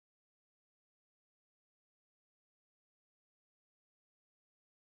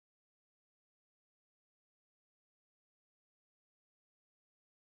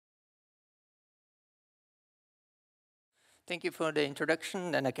Thank you for the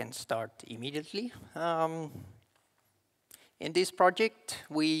introduction, and I can start immediately. In this project,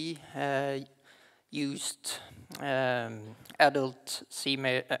 we used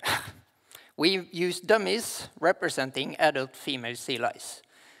we used dummies representing adult female sea lice.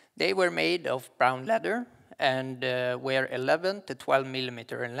 They were made of brown leather and were 11 to 12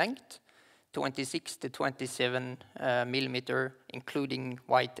 millimeter in length, 26 to 27 millimeter, including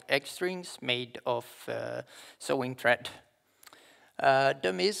white egg strings made of sewing thread.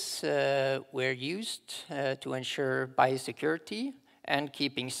 Dummies were used to ensure biosecurity and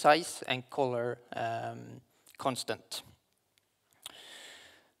keeping size and color constant.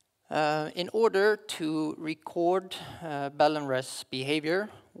 In order to record ballan wrasse behavior,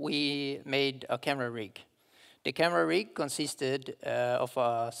 we made a camera rig. The camera rig consisted of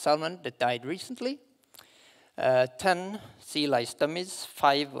a salmon that died recently, 10 sea lice dummies,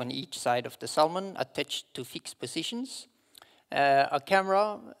 5 on each side of the salmon attached to fixed positions, a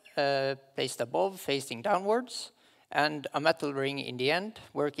camera placed above facing downwards, and a metal ring in the end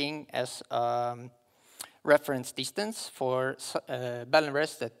working as a reference distance for ballan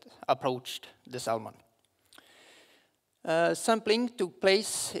wrasse that approached the salmon. Sampling took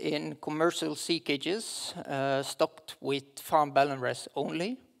place in commercial sea cages stocked with farm ballan wrasse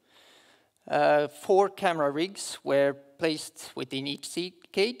only. 4 camera rigs were placed within each sea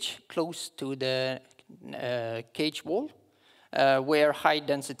cage close to the cage wall, where high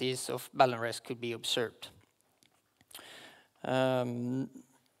densities of ballan wrasse could be observed.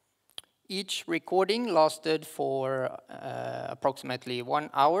 Each recording lasted for approximately 1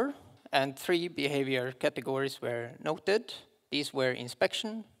 hour, and 3 behavior categories were noted. These were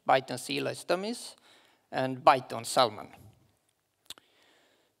inspection, bite on sea lice dummies, and bite on salmon.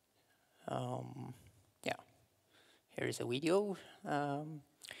 Here is a video.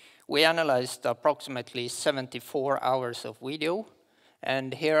 We analyzed approximately 74 hours of video,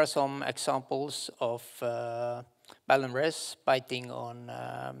 and here are some examples of ballan wrasse biting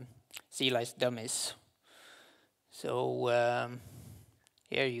on sea lice dummies. So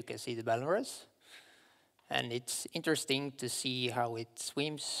here you can see the ballan wrasse, and it's interesting to see how it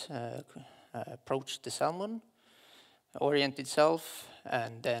swims, approach the salmon, orient itself,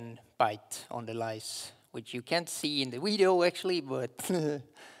 and then bite on the lice, which you can't see in the video actually, but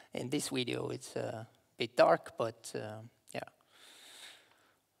in this video it's a bit dark, but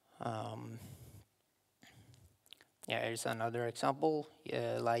here's another example.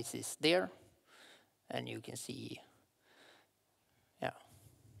 Lice is there, and you can see,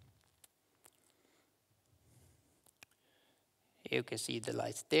 you can see the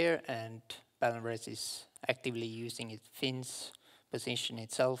lice there, and ballan wrasse is actively using its fins position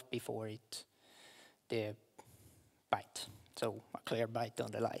itself before the bite. So a clear bite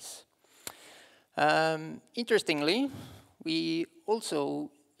on the lice. Interestingly, we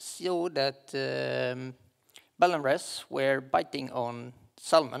also saw that ballan wrasse were biting on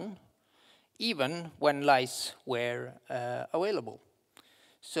salmon even when lice were available.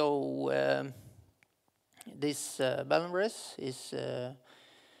 So this ballan wrasse is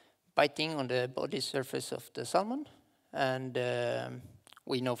biting on the body surface of the salmon, and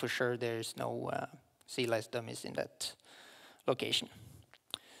we know for sure there's no sea lice dummies in that location.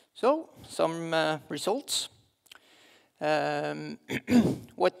 So some results.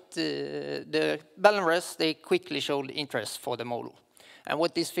 What the ballan wrasse, they quickly showed interest for the model. And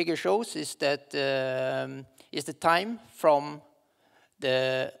what this figure shows is that is the time from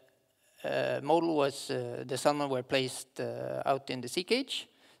the model was, the salmon were placed out in the sea cage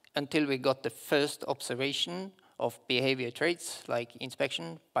until we got the first observation of behavior traits like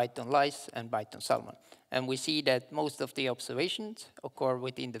inspection, bite on lice, and bite on salmon. And we see that most of the observations occur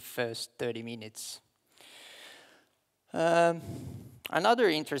within the first 30 minutes. Another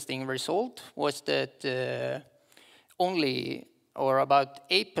interesting result was that only, or about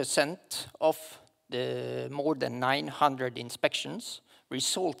 8% of the more than 900 inspections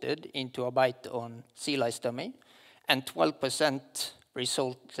resulted into a bite on sea lice dummy, and 12%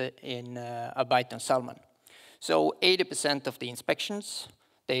 resulted in a bite on salmon. So 80% of the inspections,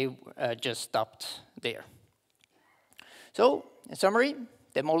 they just stopped there. So, in summary,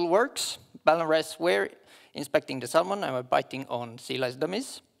 the model works. Ballan wrasse were inspecting the salmon and were biting on sea lice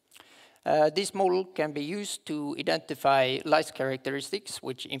dummies. This model can be used to identify lice characteristics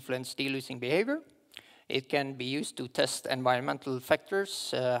which influence delousing behavior. It can be used to test environmental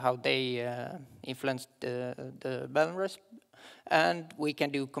factors, how they influence the ballan wrasse. And we can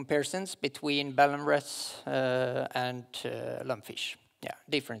do comparisons between ballan wrasse and lumpfish. Yeah,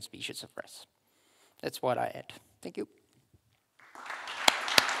 different species of wrasse. That's what I had. Thank you.